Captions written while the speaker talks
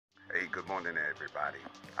Good morning, everybody.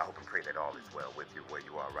 I hope and pray that all is well with you where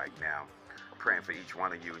you are right now. Praying for each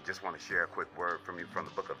one of you. Just want to share a quick word from you from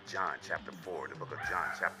the book of John, chapter 4. The book of John,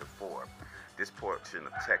 chapter 4. This portion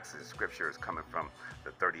of text and scripture is coming from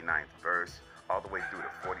the 39th verse all the way through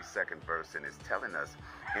the 42nd verse, and it's telling us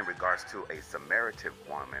in regards to a Samaritan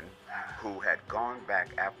woman who had gone back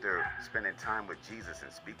after spending time with Jesus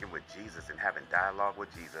and speaking with Jesus and having dialogue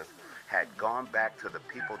with Jesus, had gone back to the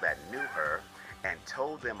people that knew her and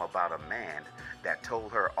told them about a man that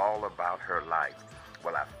told her all about her life.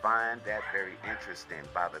 Well, I find that very interesting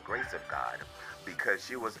by the grace of God, because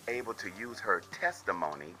she was able to use her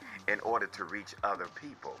testimony in order to reach other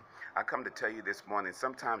people. I come to tell you this morning,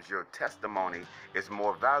 sometimes your testimony is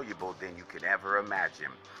more valuable than you can ever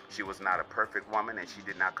imagine. She was not a perfect woman, and she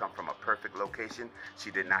did not come from a perfect location.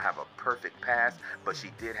 She did not have a perfect past, but she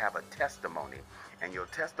did have a testimony. And your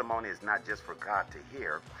testimony is not just for God to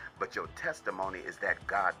hear, but your testimony is that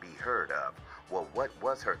God be heard of. Well, what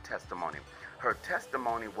was her testimony? Her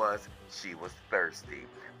testimony was she was thirsty.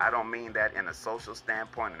 I don't mean that in a social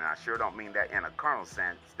standpoint, and I sure don't mean that in a carnal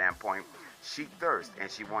standpoint. She thirsted and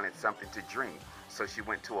she wanted something to drink. So she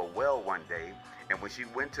went to a well one day, and when she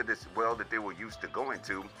went to this well that they were used to going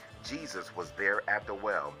to, Jesus was there at the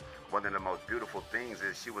well. One of the most beautiful things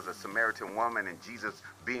is she was a Samaritan woman, and Jesus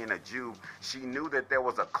being a Jew, she knew that there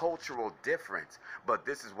was a cultural difference. But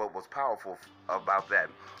this is what was powerful about that.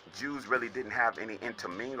 Jews really didn't have any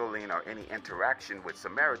intermingling or any interaction with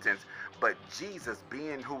Samaritans, but Jesus,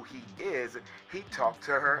 being who he is, he talked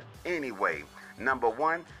to her anyway. Number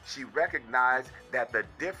one, she recognized that the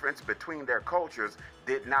difference between their cultures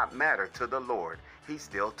did not matter to the Lord. He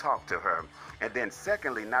still talked to her. And then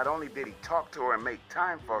secondly, not only did he talk to her and make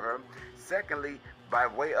time for her, secondly, by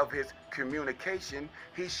way of his communication,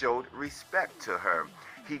 he showed respect to her.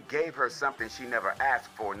 He gave her something she never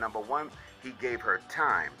asked for. Number one, he gave her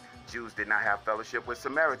time. Jews did not have fellowship with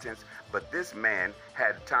Samaritans, but this man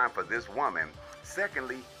had time for this woman.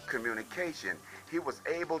 Secondly, communication. He was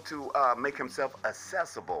able to make himself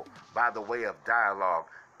accessible by the way of dialogue.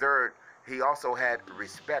 Third, he also had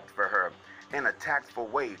respect for her. In a tactful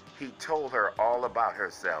way, he told her all about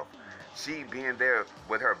herself. She being there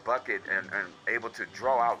with her bucket and able to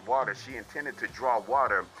draw out water, she intended to draw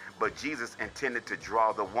water, but Jesus intended to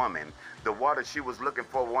draw the woman. The water she was looking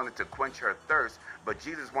for wanted to quench her thirst, but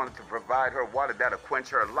Jesus wanted to provide her water that'll quench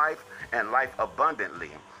her life and life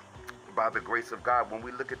abundantly. By the grace of God, when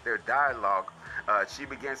we look at their dialogue, she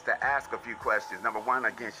begins to ask a few questions. Number one,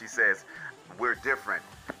 again, she says, we're different.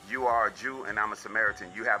 You are a Jew and I'm a Samaritan.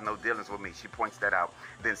 You have no dealings with me. She points that out.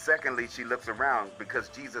 Then secondly, she looks around because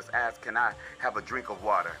Jesus asked, can I have a drink of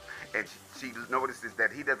water? And she notices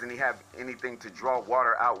that he doesn't have anything to draw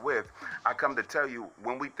water out with. I come to tell you,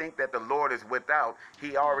 when we think that the Lord is without,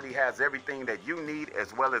 he already has everything that you need,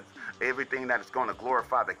 as well as everything that is going to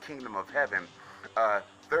glorify the kingdom of heaven.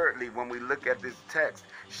 Thirdly, when we look at this text,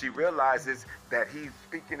 she realizes that he's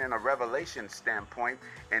speaking in a revelation standpoint,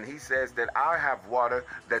 and he says that I have water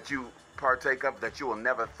that you partake of that you will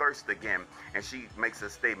never thirst again. And she makes a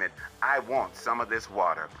statement, I want some of this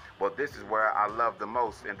water. Well, this is where I love the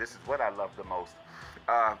most, and this is what I love the most,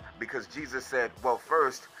 because Jesus said, well,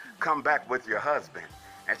 first, come back with your husband.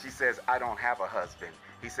 And she says, I don't have a husband.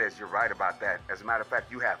 He says, you're right about that. As a matter of fact,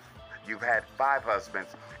 you've had 5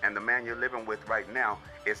 husbands, and the man you're living with right now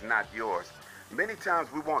is not yours. Many times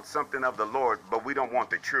we want something of the Lord, but we don't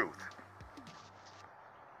want the truth.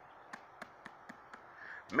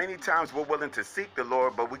 Many times we're willing to seek the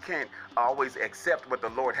Lord, but we can't always accept what the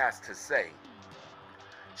Lord has to say.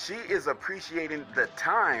 She is appreciating the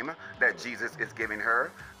time that Jesus is giving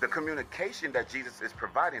her, the communication that Jesus is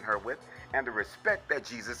providing her with, and the respect that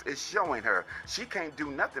Jesus is showing her. She can't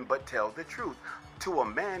do nothing but tell the truth to a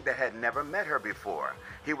man that had never met her before.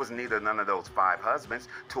 He was neither none of those 5 husbands,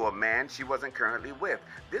 to a man she wasn't currently with.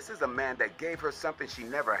 This is a man that gave her something she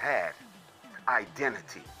never had,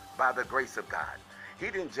 identity, by the grace of God. He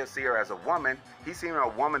didn't just see her as a woman, he seen her a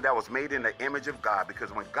woman that was made in the image of God,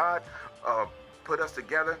 because when God put us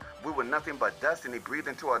together, we were nothing but dust, and he breathed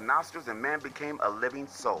into our nostrils, and man became a living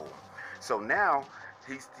soul. So now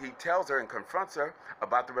he tells her and confronts her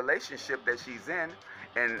about the relationship that she's in,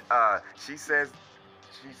 and she says,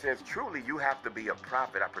 truly, you have to be a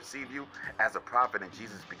prophet. I perceive you as a prophet. And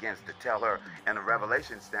Jesus begins to tell her in a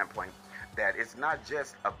revelation standpoint that it's not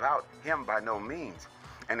just about him by no means.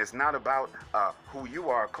 And it's not about who you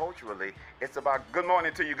are culturally. It's about, good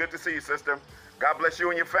morning to you. Good to see you, sister. God bless you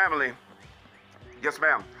and your family. Yes,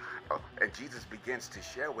 ma'am. And Jesus begins to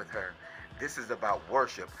share with her, this is about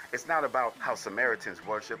worship. It's not about how Samaritans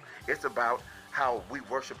worship. It's about how we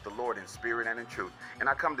worship the Lord in spirit and in truth. And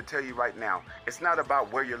I come to tell you right now, it's not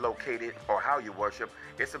about where you're located or how you worship.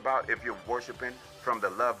 It's about if you're worshiping from the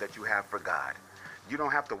love that you have for God. You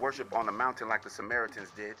don't have to worship on the mountain like the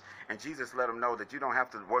Samaritans did. And Jesus let them know that you don't have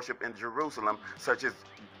to worship in Jerusalem, such as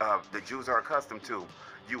the Jews are accustomed to.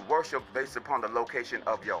 You worship based upon the location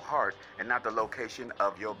of your heart and not the location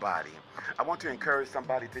of your body. I want to encourage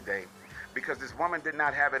somebody today, because this woman did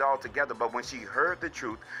not have it all together, but when she heard the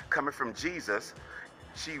truth coming from Jesus,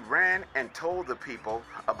 she ran and told the people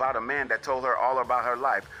about a man that told her all about her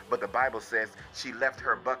life. But the Bible says she left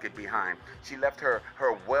her bucket behind. She left her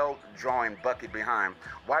well-drawn bucket behind.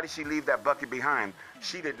 Why did she leave that bucket behind?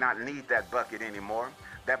 She did not need that bucket anymore.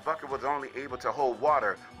 That bucket was only able to hold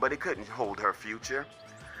water, but it couldn't hold her future.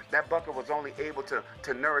 That bucket was only able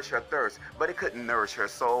to nourish her thirst, but it couldn't nourish her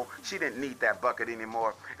soul. She didn't need that bucket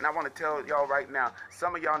anymore. And I want to tell y'all right now,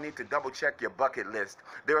 some of y'all need to double check your bucket list.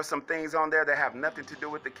 There are some things on there that have nothing to do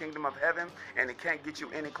with the kingdom of heaven, and it can't get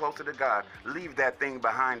you any closer to God. Leave that thing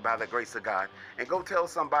behind by the grace of God, and go tell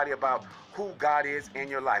somebody about who God is in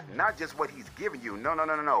your life. Not just what he's given you,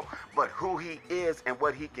 no, but who he is and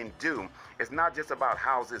what he can do. It's not just about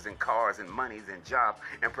houses and cars and monies and jobs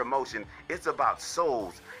and promotion. It's about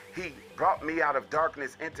souls. He brought me out of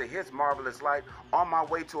darkness into his marvelous light. On my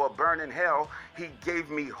way to a burning hell, he gave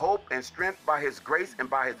me hope and strength by his grace and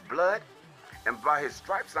by his blood. And by his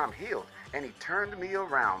stripes I'm healed. And he turned me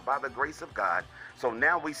around by the grace of God. So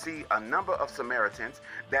now we see a number of Samaritans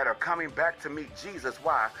that are coming back to meet Jesus.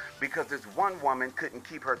 Why? Because this one woman couldn't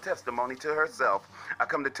keep her testimony to herself. I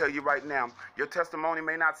come to tell you right now, your testimony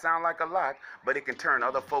may not sound like a lot, but it can turn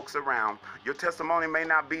other folks around. Your testimony may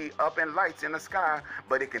not be up in lights in the sky,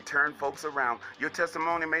 but it can turn folks around. Your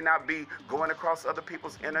testimony may not be going across other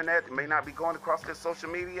people's internet, it may not be going across their social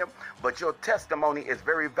media, but your testimony is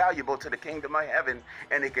very valuable to the kingdom of heaven,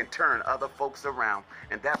 and it can turn other folks around.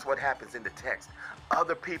 And that's what happens in the text.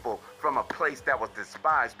 Other people from a place that was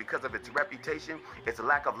despised because of its reputation, its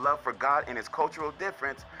lack of love for God, and its cultural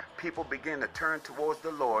difference, people begin to turn towards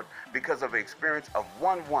the Lord because of the experience of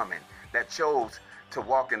one woman that chose to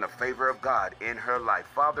walk in the favor of God in her life.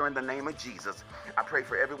 Father, in the name of Jesus, I pray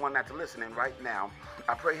for everyone that's listening right now.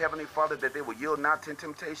 I pray, Heavenly Father, that they will yield not to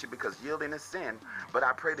temptation, because yielding is sin, but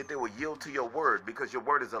I pray that they will yield to your word, because your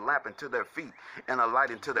word is a lamp unto their feet and a light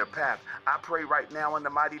unto their path. I pray right now in the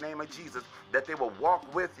mighty name of Jesus that they will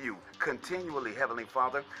walk with you continually, Heavenly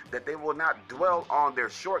Father, that they will not dwell on their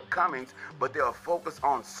shortcomings, but they'll focus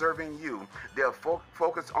on serving you. They'll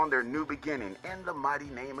focus on their new beginning in the mighty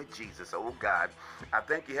name of Jesus. Oh God, I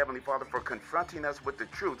thank you, Heavenly Father, for confronting us with the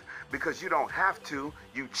truth, because you don't have to,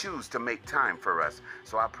 you choose to make time for us.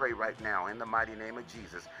 So I pray right now in the mighty name of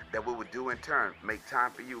Jesus that we would do in turn make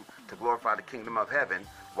time for you to glorify the kingdom of heaven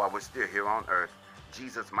while we're still here on earth.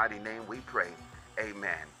 Jesus' mighty name we pray.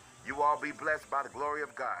 Amen. You all be blessed by the glory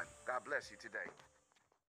of God. God bless you today.